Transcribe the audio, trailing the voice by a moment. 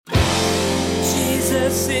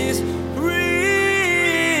Jesus is real.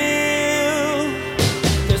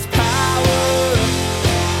 There's power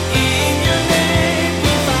in your name. We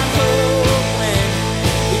find hope when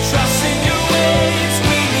we trust in your ways.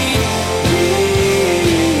 We need you.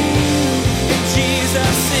 And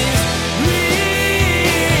Jesus is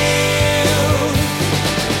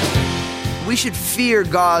real. We should fear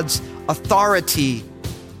God's authority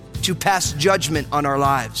to pass judgment on our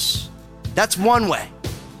lives. That's one way.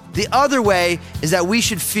 The other way is that we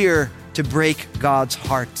should fear to break God's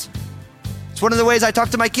heart. It's one of the ways I talk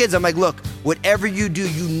to my kids. I'm like, look, whatever you do,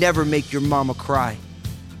 you never make your mama cry.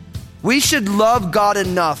 We should love God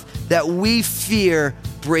enough that we fear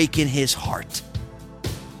breaking his heart.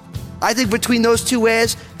 I think between those two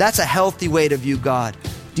ways, that's a healthy way to view God.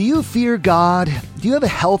 Do you fear God? Do you have a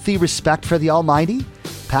healthy respect for the Almighty?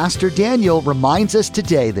 Pastor Daniel reminds us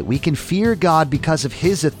today that we can fear God because of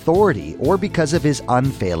his authority or because of his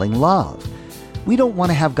unfailing love. We don't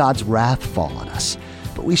want to have God's wrath fall on us,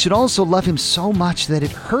 but we should also love him so much that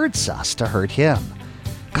it hurts us to hurt him.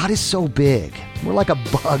 God is so big. We're like a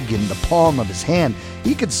bug in the palm of his hand.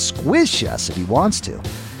 He could squish us if he wants to,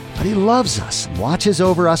 but he loves us and watches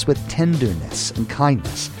over us with tenderness and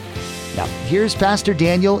kindness. Now, here's Pastor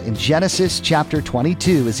Daniel in Genesis chapter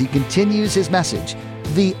 22 as he continues his message,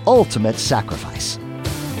 The Ultimate Sacrifice.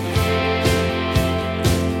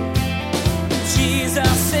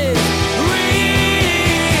 Jesus is real.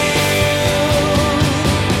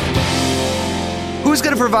 Who's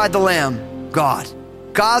going to provide the lamb? God.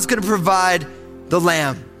 God's going to provide the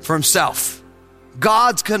lamb for himself.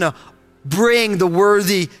 God's going to bring the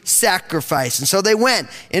worthy sacrifice. And so they went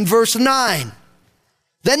in verse 9.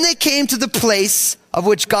 Then they came to the place of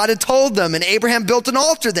which God had told them, and Abraham built an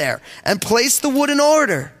altar there and placed the wood in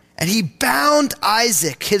order. And he bound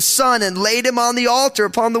Isaac, his son, and laid him on the altar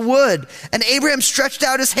upon the wood. And Abraham stretched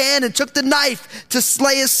out his hand and took the knife to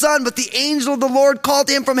slay his son. But the angel of the Lord called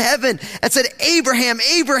to him from heaven and said, Abraham,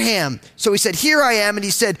 Abraham. So he said, Here I am. And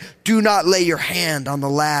he said, Do not lay your hand on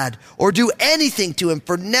the lad or do anything to him.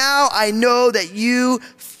 For now I know that you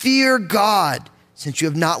fear God, since you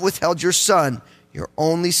have not withheld your son, your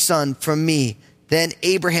only son, from me. Then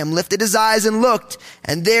Abraham lifted his eyes and looked,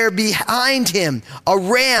 and there behind him a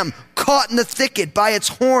ram caught in the thicket by its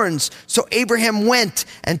horns. So Abraham went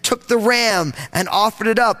and took the ram and offered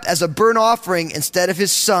it up as a burnt offering instead of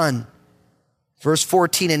his son. Verse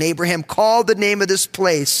 14, and Abraham called the name of this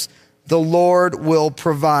place, The Lord Will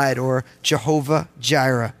Provide, or Jehovah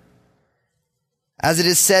Jireh. As it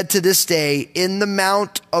is said to this day, in the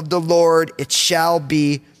mount of the Lord it shall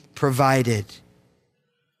be provided.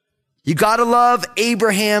 You got to love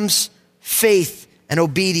Abraham's faith and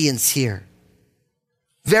obedience here.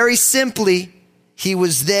 Very simply, he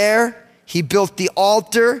was there, he built the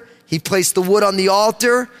altar, he placed the wood on the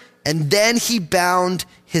altar, and then he bound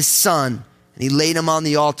his son, and he laid him on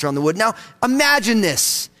the altar on the wood. Now, imagine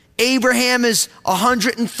this. Abraham is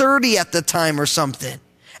 130 at the time or something,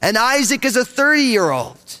 and Isaac is a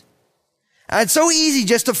 30-year-old. And it's so easy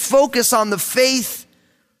just to focus on the faith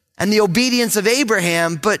and the obedience of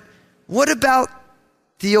Abraham, but what about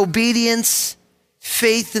the obedience,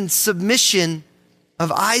 faith, and submission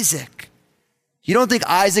of Isaac? You don't think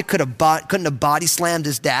Isaac couldn't have body slammed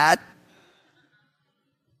his dad?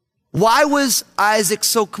 Why was Isaac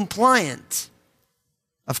so compliant?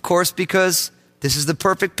 Of course, because this is the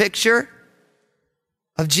perfect picture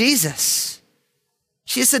of Jesus.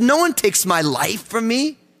 She said, no one takes my life from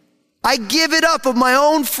me. I give it up of my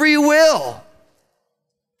own free will.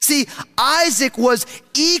 See, Isaac was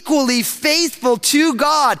equally faithful to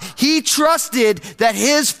God. He trusted that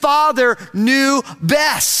his father knew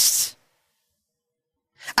best.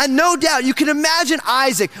 And no doubt, you can imagine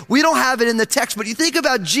Isaac. We don't have it in the text, but you think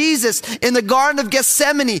about Jesus in the Garden of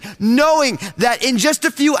Gethsemane, knowing that in just a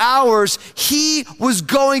few hours, he was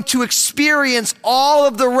going to experience all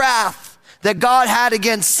of the wrath that God had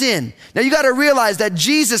against sin. Now you got to realize that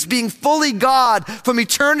Jesus, being fully God from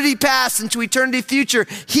eternity past into eternity future,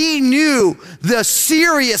 he knew the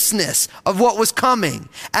seriousness of what was coming.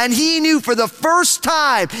 And he knew for the first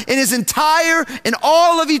time in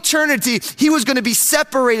all of eternity, he was going to be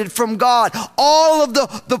separated from God. All of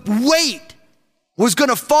the weight was going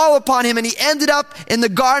to fall upon him, and he ended up in the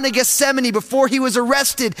Garden of Gethsemane before he was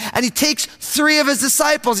arrested, and he takes 3 of his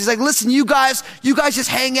disciples. He's like, listen, you guys just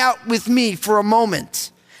hang out with me for a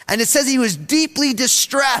moment. And it says he was deeply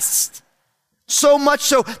distressed, so much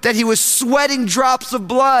so that he was sweating drops of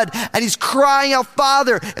blood, and he's crying out,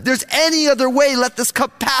 Father, if there's any other way, let this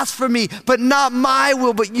cup pass from me, but not my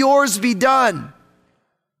will, but yours be done.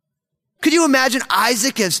 Could you imagine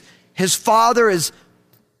Isaac as his father is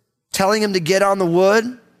telling him to get on the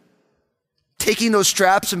wood, taking those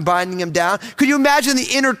straps and binding him down. Could you imagine the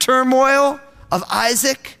inner turmoil of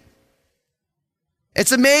Isaac?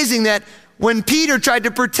 It's amazing that when Peter tried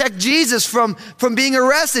to protect Jesus from being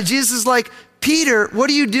arrested, Jesus is like, Peter, what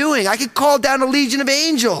are you doing? I could call down a legion of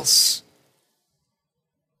angels.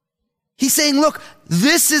 He's saying, look,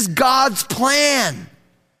 this is God's plan.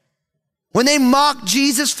 When they mocked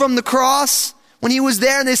Jesus from the cross, when he was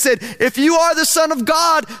there and they said, if you are the Son of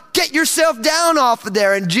God, get yourself down off of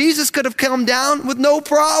there. And Jesus could have come down with no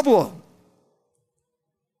problem.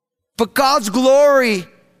 But God's glory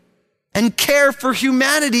and care for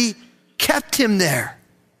humanity kept him there.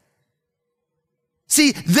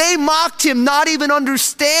 See, they mocked him, not even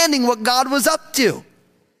understanding what God was up to.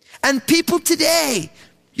 And people today,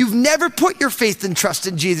 you've never put your faith and trust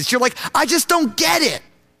in Jesus. You're like, I just don't get it.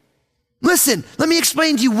 Listen, let me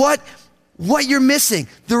explain to you what you're missing.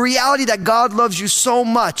 The reality that God loves you so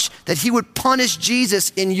much that he would punish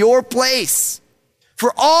Jesus in your place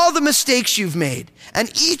for all the mistakes you've made. And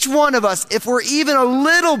each one of us, if we're even a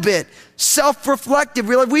little bit self-reflective,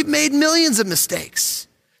 realize we've made millions of mistakes.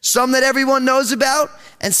 Some that everyone knows about,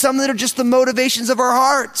 and some that are just the motivations of our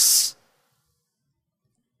hearts.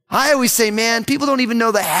 I always say, man, people don't even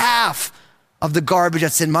know the half of the garbage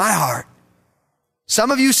that's in my heart. Some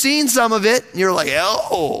of you seen some of it, and you're like,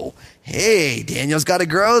 oh, hey, Daniel's got to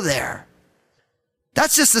grow there.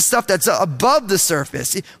 That's just the stuff that's above the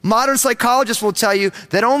surface. Modern psychologists will tell you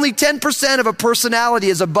that only 10% of a personality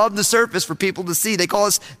is above the surface for people to see. They call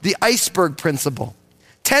this the iceberg principle.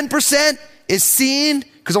 10% is seen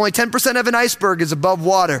because only 10% of an iceberg is above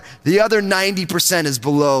water. The other 90% is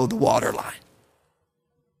below the waterline.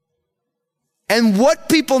 And what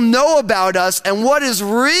people know about us and what is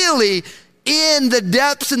really in the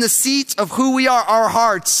depths and the seats of who we are, our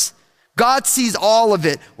hearts, God sees all of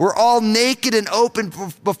it. We're all naked and open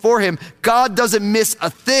before him. God doesn't miss a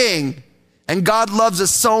thing. And God loves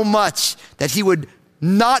us so much that he would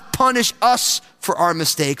not punish us for our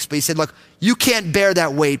mistakes. But he said, look, you can't bear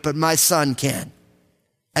that weight, but my son can.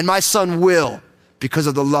 And my son will because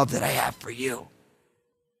of the love that I have for you.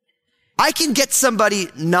 I can get somebody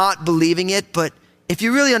not believing it, but if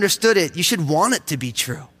you really understood it, you should want it to be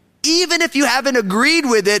true. Even if you haven't agreed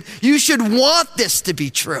with it, you should want this to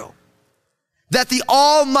be true. That the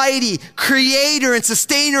almighty creator and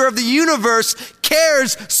sustainer of the universe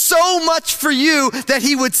cares so much for you that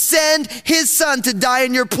he would send his son to die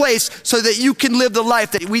in your place so that you can live the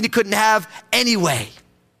life that we couldn't have anyway.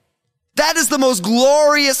 That is the most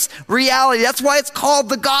glorious reality. That's why it's called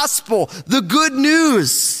the gospel, the good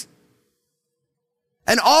news.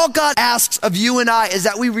 And all God asks of you and I is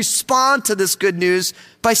that we respond to this good news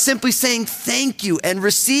by simply saying thank you and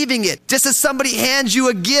receiving it. Just as somebody hands you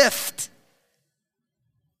a gift.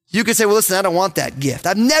 You could say, well, listen, I don't want that gift.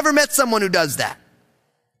 I've never met someone who does that.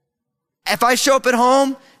 If I show up at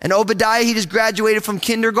home and Obadiah, he just graduated from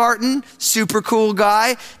kindergarten, super cool guy.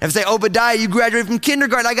 And if I say, Obadiah, you graduated from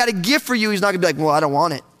kindergarten, I got a gift for you. He's not gonna be like, well, I don't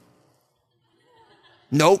want it.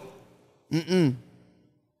 Nope.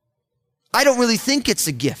 I don't really think it's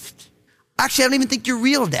a gift. Actually, I don't even think you're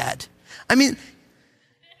real, Dad. I mean,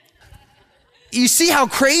 you see how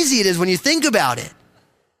crazy it is when you think about it.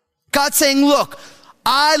 God's saying, look,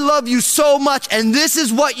 I love you so much, and this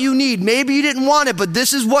is what you need. Maybe you didn't want it, but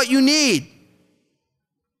this is what you need.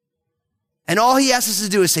 And all he asks us to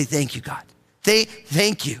do is say, thank you, God.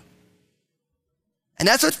 Thank you. And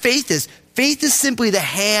that's what faith is. Faith is simply the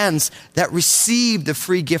hands that receive the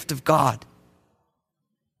free gift of God.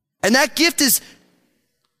 And that gift is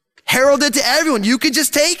heralded to everyone. You can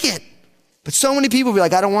just take it. But so many people be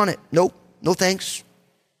like, I don't want it. Nope, no thanks.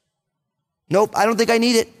 Nope, I don't think I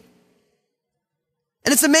need it.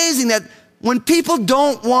 And it's amazing that when people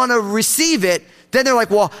don't want to receive it, then they're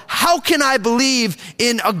like, well, how can I believe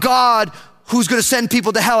in a God who's going to send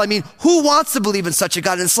people to hell? I mean, who wants to believe in such a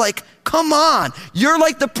God? And it's like, come on. You're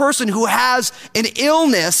like the person who has an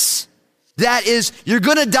illness that is, you're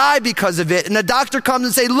going to die because of it. And the doctor comes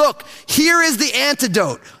and say, look, here is the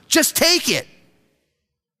antidote. Just take it.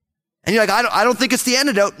 And you're like, I don't think it's the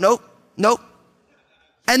antidote. Nope.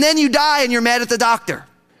 And then you die and you're mad at the doctor.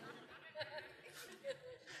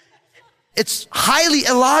 It's highly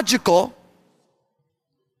illogical.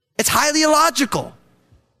 It's highly illogical.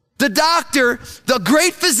 The doctor, the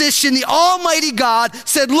great physician, the almighty God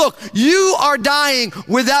said, look, you are dying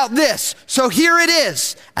without this. So here it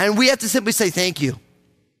is. And we have to simply say thank you.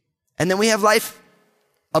 And then we have life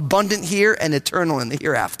abundant here and eternal in the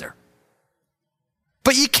hereafter.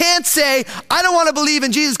 But you can't say, I don't want to believe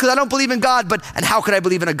in Jesus because I don't believe in God, and how could I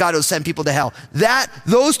believe in a God who will send people to hell?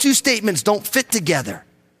 Those two statements don't fit together.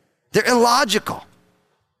 They're illogical.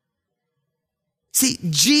 See,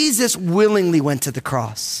 Jesus willingly went to the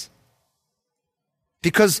cross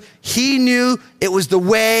because he knew it was the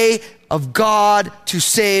way of God to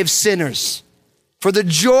save sinners. For the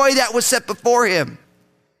joy that was set before him,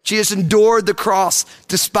 Jesus endured the cross,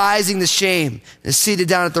 despising the shame, and is seated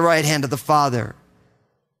down at the right hand of the Father.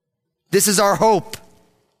 This is our hope.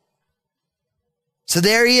 So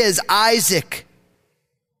there he is, Isaac,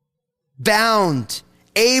 bound,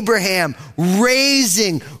 Abraham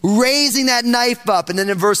raising that knife up. And then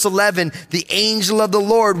in verse 11, the angel of the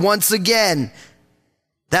Lord, once again,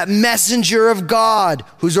 that messenger of God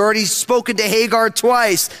who's already spoken to Hagar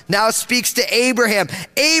twice, now speaks to Abraham.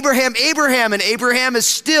 Abraham, Abraham, and Abraham is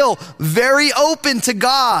still very open to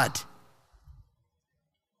God.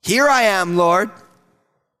 Here I am, Lord.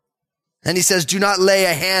 And he says, do not lay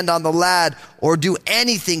a hand on the lad or do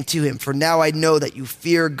anything to him, for now I know that you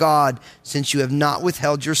fear God, since you have not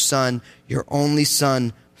withheld your son, your only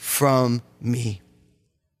son, from me.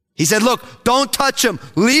 He said, look, don't touch him.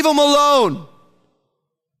 Leave him alone.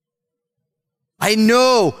 I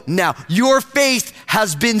know now your faith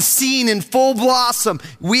has been seen in full blossom.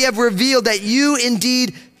 We have revealed that you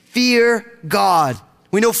indeed fear God.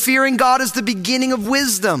 We know fearing God is the beginning of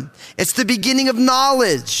wisdom. It's the beginning of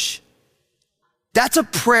knowledge. That's a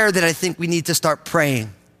prayer that I think we need to start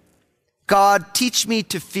praying. God, teach me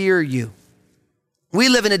to fear you. We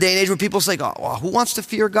live in a day and age where people say, oh, well, who wants to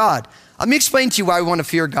fear God? Let me explain to you why we want to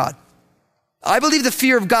fear God. I believe the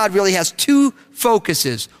fear of God really has two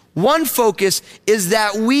focuses. One focus is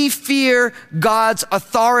that we fear God's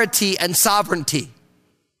authority and sovereignty.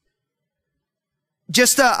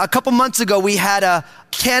 Just a couple months ago, we had a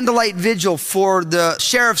candlelight vigil for the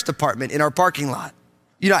sheriff's department in our parking lot.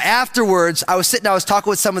 You know, afterwards, I was talking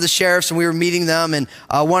with some of the sheriffs and we were meeting them, and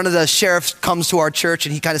one of the sheriffs comes to our church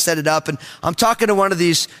and he kind of set it up, and I'm talking to one of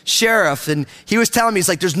these sheriffs and he was telling me, he's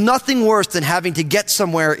like, there's nothing worse than having to get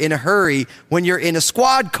somewhere in a hurry when you're in a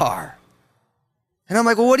squad car. And I'm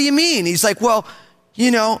like, well, what do you mean? He's like, well,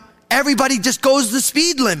 you know, everybody just goes the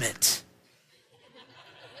speed limit.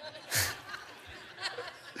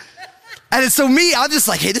 And so me, I'm just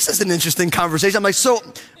like, hey, this is an interesting conversation. I'm like, so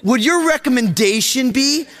would your recommendation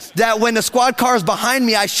be that when a squad car is behind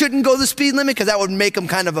me, I shouldn't go the speed limit because that would make them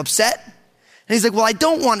kind of upset? And he's like, well, I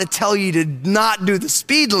don't want to tell you to not do the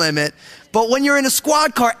speed limit, but when you're in a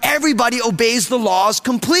squad car, everybody obeys the laws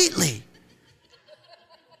completely.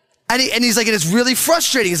 And he's like, and it's really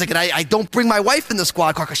frustrating. He's like, and I don't bring my wife in the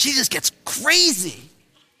squad car because she just gets crazy.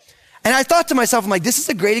 And I thought to myself, I'm like, this is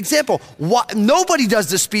a great example. Nobody does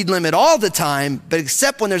the speed limit all the time, but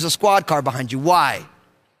except when there's a squad car behind you. Why?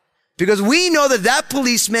 Because we know that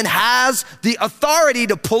policeman has the authority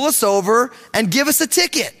to pull us over and give us a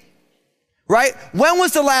ticket, right? When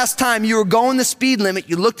was the last time you were going the speed limit,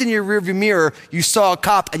 you looked in your rearview mirror, you saw a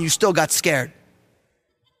cop, and you still got scared?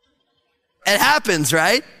 It happens,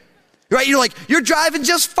 right? Right? You're like, you're driving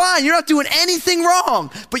just fine. You're not doing anything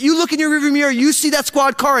wrong. But you look in your rearview mirror, you see that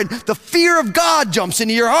squad car, and the fear of God jumps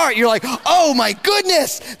into your heart. You're like, oh my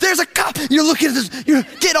goodness, there's a cop. You're looking at this, you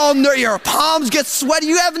get all nervous, your palms get sweaty.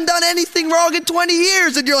 You haven't done anything wrong in 20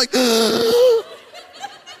 years. And you're like,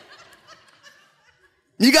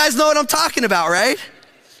 you guys know what I'm talking about, right?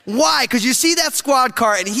 Why? Because you see that squad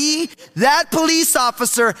car, and that police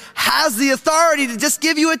officer has the authority to just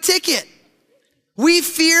give you a ticket. We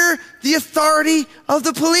fear the authority of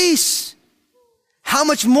the police. How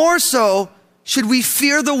much more so should we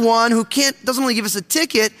fear the one who doesn't only give us a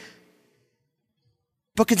ticket,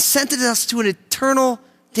 but can sentence us to an eternal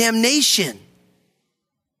damnation?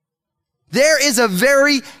 There is a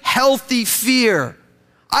very healthy fear.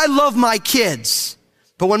 I love my kids,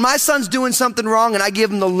 but when my son's doing something wrong and I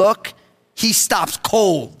give him the look, he stops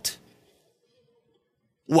cold.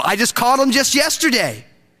 Well, I just caught him just yesterday.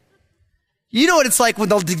 You know what it's like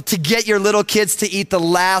to get your little kids to eat the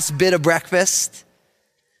last bit of breakfast?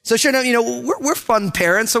 So sure enough, you know, we're fun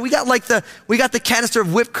parents, so we got the canister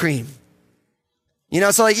of whipped cream. You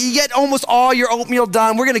know, so like you get almost all your oatmeal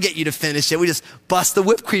done. We're gonna get you to finish it. We just bust the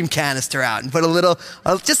whipped cream canister out and put a little,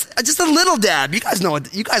 just a little dab. You guys know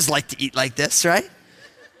you guys like to eat like this, right?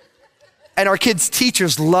 And our kids'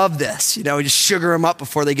 teachers love this. You know, we just sugar them up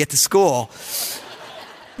before they get to school.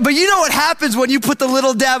 But you know what happens when you put the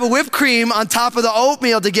little dab of whipped cream on top of the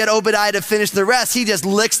oatmeal to get Obadiah to finish the rest? He just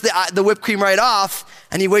licks the whipped cream right off,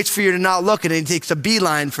 and he waits for you to not look, and he takes a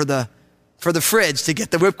beeline for the fridge to get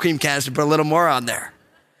the whipped cream canister, put a little more on there.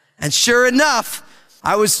 And sure enough,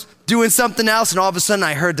 I was doing something else, and all of a sudden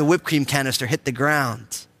I heard the whipped cream canister hit the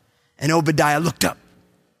ground, and Obadiah looked up.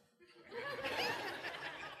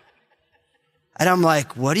 And I'm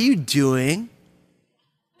like, what are you doing?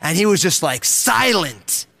 And he was just like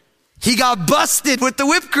silent. He got busted with the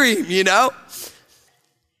whipped cream, you know?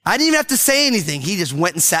 I didn't even have to say anything. He just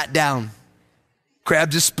went and sat down,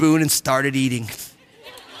 grabbed a spoon and started eating.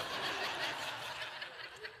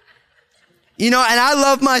 You know, and I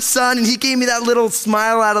love my son, and he gave me that little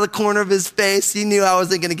smile out of the corner of his face. He knew I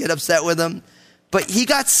wasn't going to get upset with him. But he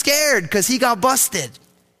got scared because he got busted.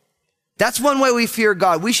 That's one way we fear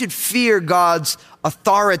God. We should fear God's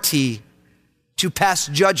authority to pass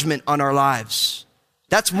judgment on our lives.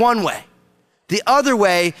 That's one way. The other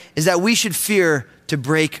way is that we should fear to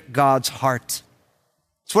break God's heart.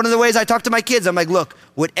 It's one of the ways I talk to my kids. I'm like, look,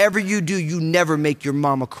 whatever you do, you never make your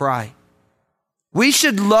mama cry. We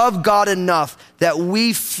should love God enough that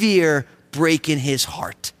we fear breaking his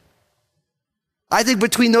heart. I think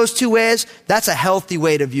between those two ways, that's a healthy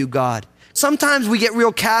way to view God. Sometimes we get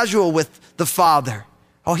real casual with the Father.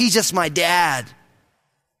 Oh, he's just my dad.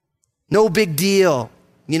 No big deal.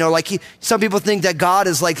 You know, like some people think that God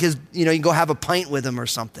is like his, you know, you can go have a pint with him or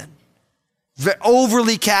something.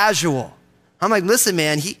 Overly casual. I'm like, listen,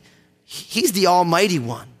 man, he's the almighty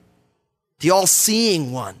one, the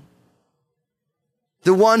all-seeing one,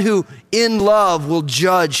 the one who in love will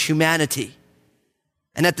judge humanity.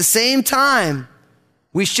 And at the same time,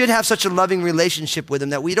 we should have such a loving relationship with him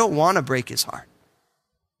that we don't want to break his heart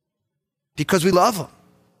because we love him.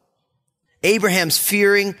 Abraham's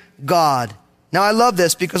fearing God. Now I love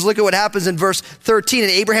this because look at what happens in verse 13.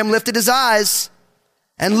 And Abraham lifted his eyes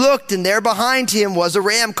and looked, and there behind him was a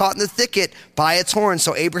ram caught in the thicket by its horns.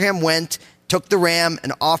 So Abraham went, took the ram,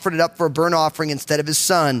 and offered it up for a burnt offering instead of his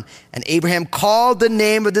son. And Abraham called the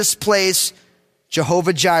name of this place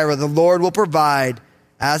Jehovah Jireh, the Lord will provide.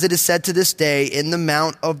 As it is said to this day, in the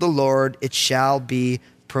mount of the Lord it shall be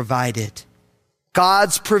provided.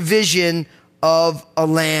 God's provision of a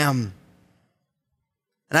lamb.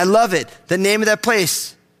 And I love it. The name of that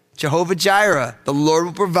place, Jehovah Jireh, the Lord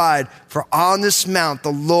will provide. For on this mount,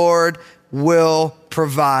 the Lord will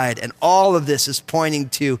provide. And all of this is pointing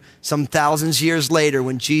to some thousands of years later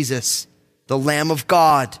when Jesus, the Lamb of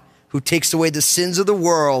God, who takes away the sins of the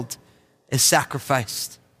world, is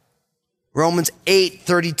sacrificed. Romans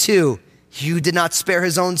 8:32, you did not spare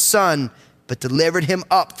his own son, but delivered him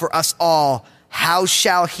up for us all. How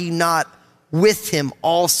shall he not with him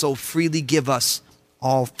also freely give us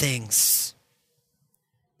all things?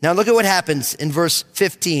 Now look at what happens in verse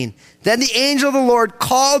 15. Then the angel of the Lord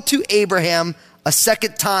called to Abraham a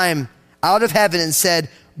second time out of heaven and said,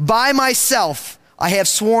 by myself I have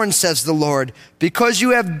sworn, says the Lord, because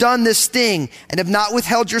you have done this thing and have not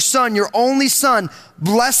withheld your son, your only son,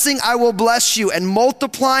 blessing I will bless you, and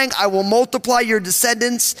multiplying I will multiply your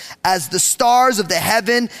descendants as the stars of the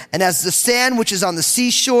heaven and as the sand which is on the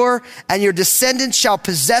seashore, and your descendants shall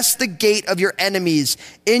possess the gate of your enemies.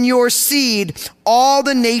 In your seed all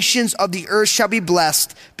the nations of the earth shall be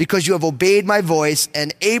blessed, because you have obeyed my voice.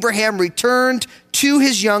 And Abraham returned to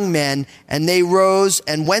his young men, and they rose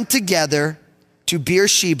and went together to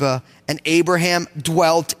Beersheba, and Abraham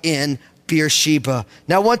dwelt in Beersheba.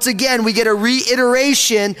 Now, once again, we get a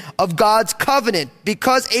reiteration of God's covenant.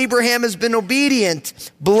 Because Abraham has been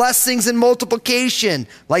obedient, blessings and multiplication,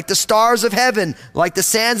 like the stars of heaven, like the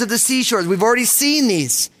sands of the seashores. We've already seen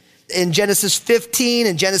these in Genesis 15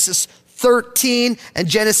 and Genesis 13 and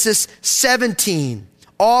Genesis 17.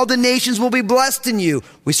 All the nations will be blessed in you.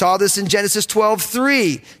 We saw this in Genesis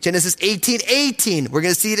 12:3, Genesis 18:18. We're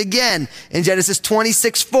going to see it again in Genesis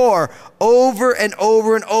 26:4, over and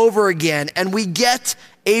over and over again. And we get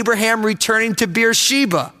Abraham returning to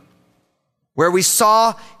Beersheba, where we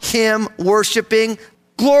saw him worshiping.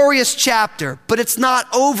 Glorious chapter, but it's not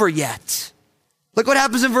over yet. Look what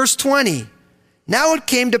happens in verse 20. Now it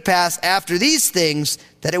came to pass after these things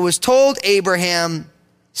that it was told Abraham,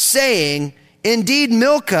 saying, indeed,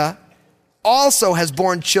 Milcah also has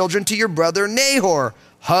borne children to your brother Nahor.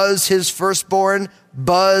 Huz his firstborn,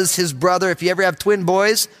 Buz his brother. If you ever have twin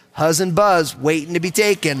boys, Huz and Buz waiting to be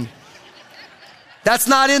taken. That's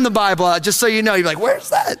not in the Bible, just so you know. You're like,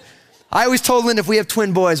 where's that? I always told Lynn if we have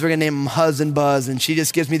twin boys, we're going to name them Huz and Buz, and she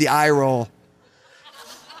just gives me the eye roll.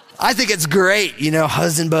 I think it's great, you know,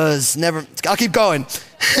 Huz and Buz. Never. I'll keep going.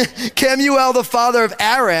 Kemuel, the father of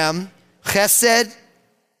Aram, Chesed,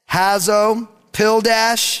 Hazo,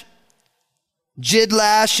 Pildash,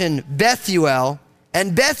 Jidlash, and Bethuel.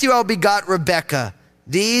 And Bethuel begot Rebekah.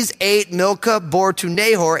 These 8 Milcah bore to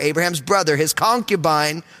Nahor, Abraham's brother. His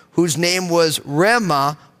concubine, whose name was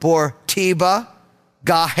Remah, bore Teba,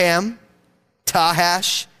 Gahem,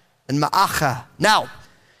 Tahash, and Ma'acha. Now,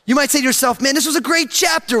 you might say to yourself, man, this was a great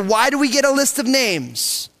chapter. Why do we get a list of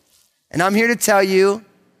names? And I'm here to tell you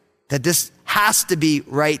that this has to be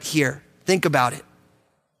right here. Think about it.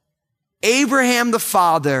 Abraham the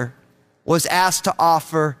father was asked to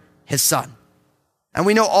offer his son. And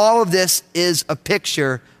we know all of this is a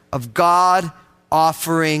picture of God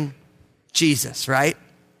offering Jesus, right?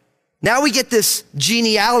 Now we get this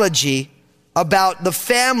genealogy about the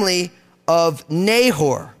family of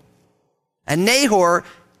Nahor. And Nahor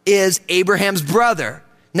is Abraham's brother.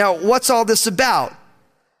 Now, what's all this about?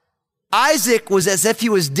 Isaac was as if he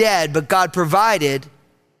was dead, but God provided.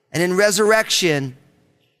 And in resurrection,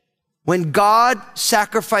 when God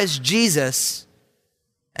sacrificed Jesus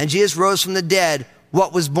and Jesus rose from the dead,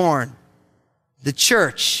 what was born? The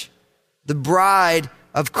church, the bride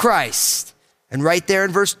of Christ. And right there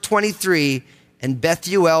in verse 23, and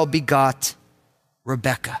Bethuel begot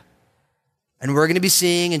Rebekah. And we're going to be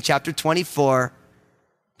seeing in chapter 24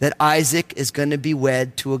 that Isaac is going to be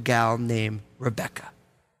wed to a gal named Rebekah.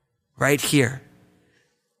 Right here.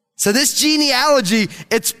 So this genealogy,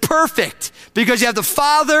 it's perfect because you have the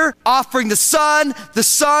father offering the son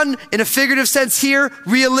in a figurative sense here,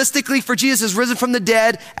 realistically for Jesus is risen from the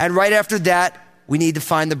dead, and right after that, we need to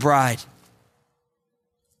find the bride.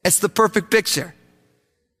 It's the perfect picture.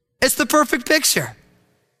 It's the perfect picture.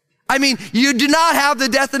 I mean, you do not have the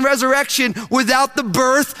death and resurrection without the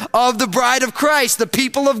birth of the bride of Christ, the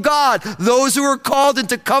people of God, those who are called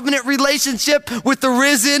into covenant relationship with the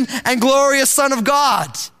risen and glorious Son of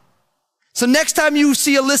God. So next time you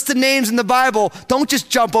see a list of names in the Bible, don't just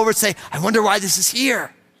jump over and say, I wonder why this is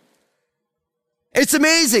here. It's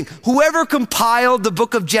amazing. Whoever compiled the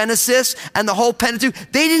book of Genesis and the whole Pentateuch,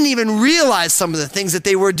 they didn't even realize some of the things that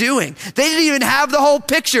they were doing. They didn't even have the whole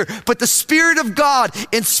picture, but the Spirit of God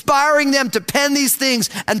inspiring them to pen these things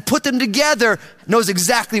and put them together knows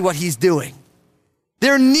exactly what he's doing.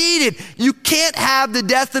 They're needed. You can't have the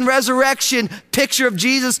death and resurrection picture of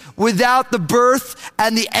Jesus without the birth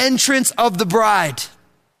and the entrance of the bride.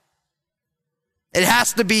 It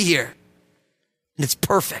has to be here. And it's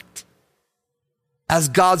perfect. As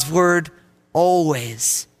God's word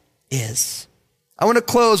always is. I want to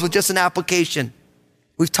close with just an application.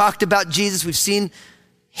 We've talked about Jesus. We've seen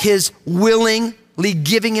his willingly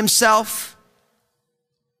giving himself.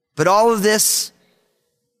 But all of this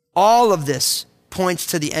points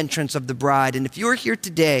to the entrance of the bride. And if you're here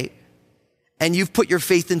today and you've put your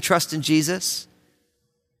faith and trust in Jesus,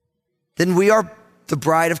 then we are the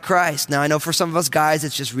bride of Christ. Now, I know for some of us guys,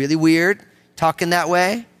 it's just really weird talking that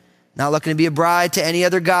way. Not looking to be a bride to any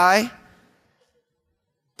other guy.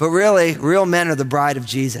 But really, real men are the bride of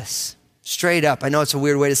Jesus. Straight up. I know it's a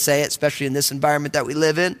weird way to say it, especially in this environment that we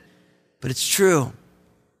live in, but it's true.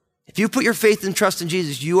 If you put your faith and trust in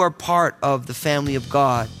Jesus, you are part of the family of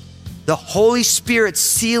God. The Holy Spirit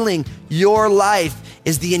sealing your life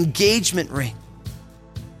is the engagement ring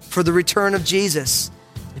for the return of Jesus.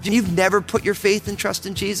 If you've never put your faith and trust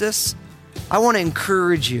in Jesus, I want to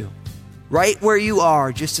encourage you right where you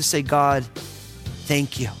are, just to say, God,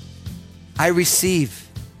 thank you. I receive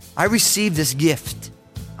this gift.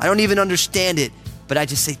 I don't even understand it, but I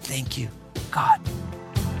just say thank you, God.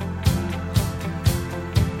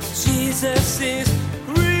 Jesus is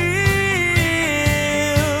real.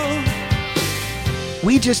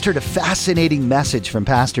 We just heard a fascinating message from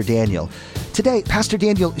Pastor Daniel. Today, Pastor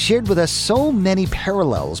Daniel shared with us so many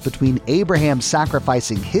parallels between Abraham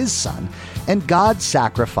sacrificing his son and God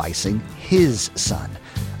sacrificing his son.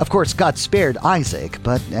 Of course, God spared Isaac,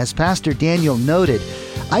 but as Pastor Daniel noted,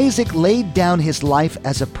 Isaac laid down his life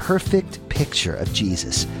as a perfect picture of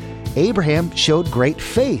Jesus. Abraham showed great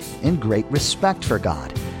faith and great respect for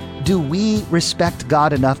God. Do we respect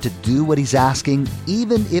God enough to do what he's asking,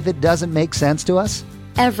 even if it doesn't make sense to us?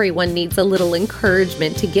 Everyone needs a little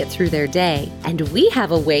encouragement to get through their day, and we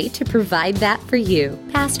have a way to provide that for you.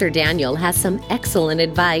 Pastor Daniel has some excellent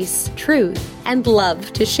advice, truth, and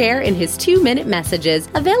love to share in his 2-minute messages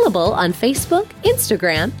available on Facebook,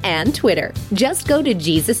 Instagram, and Twitter. Just go to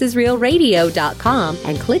JesusIsRealRadio.com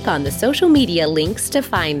and click on the social media links to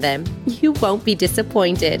find them. You won't be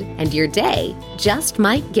disappointed, and your day just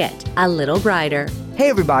might get a little brighter. Hey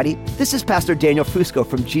everybody, this is Pastor Daniel Fusco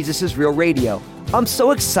from Jesus is Real Radio. I'm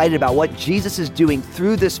so excited about what Jesus is doing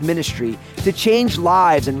through this ministry to change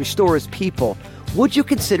lives and restore his people. Would you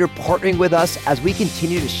consider partnering with us as we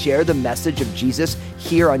continue to share the message of Jesus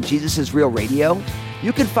here on Jesus is Real Radio?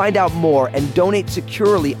 You can find out more and donate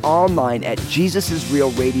securely online at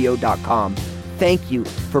JesusIsRealRadio.com. Thank you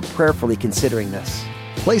for prayerfully considering this.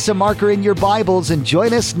 Place a marker in your Bibles and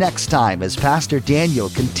join us next time as Pastor Daniel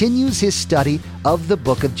continues his study of the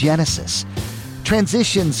book of Genesis.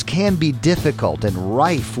 Transitions can be difficult and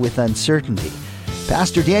rife with uncertainty.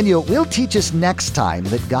 Pastor Daniel will teach us next time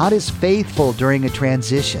that God is faithful during a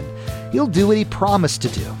transition. He'll do what he promised to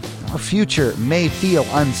do. Our future may feel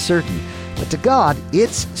uncertain, But to God,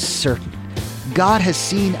 it's certain. God has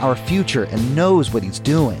seen our future and knows what He's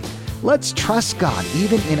doing. Let's trust God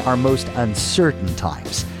even in our most uncertain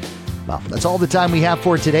times. Well, that's all the time we have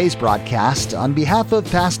for today's broadcast. On behalf of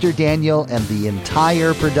Pastor Daniel and the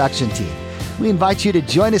entire production team, we invite you to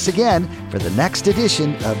join us again for the next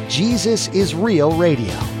edition of Jesus is Real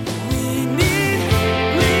Radio.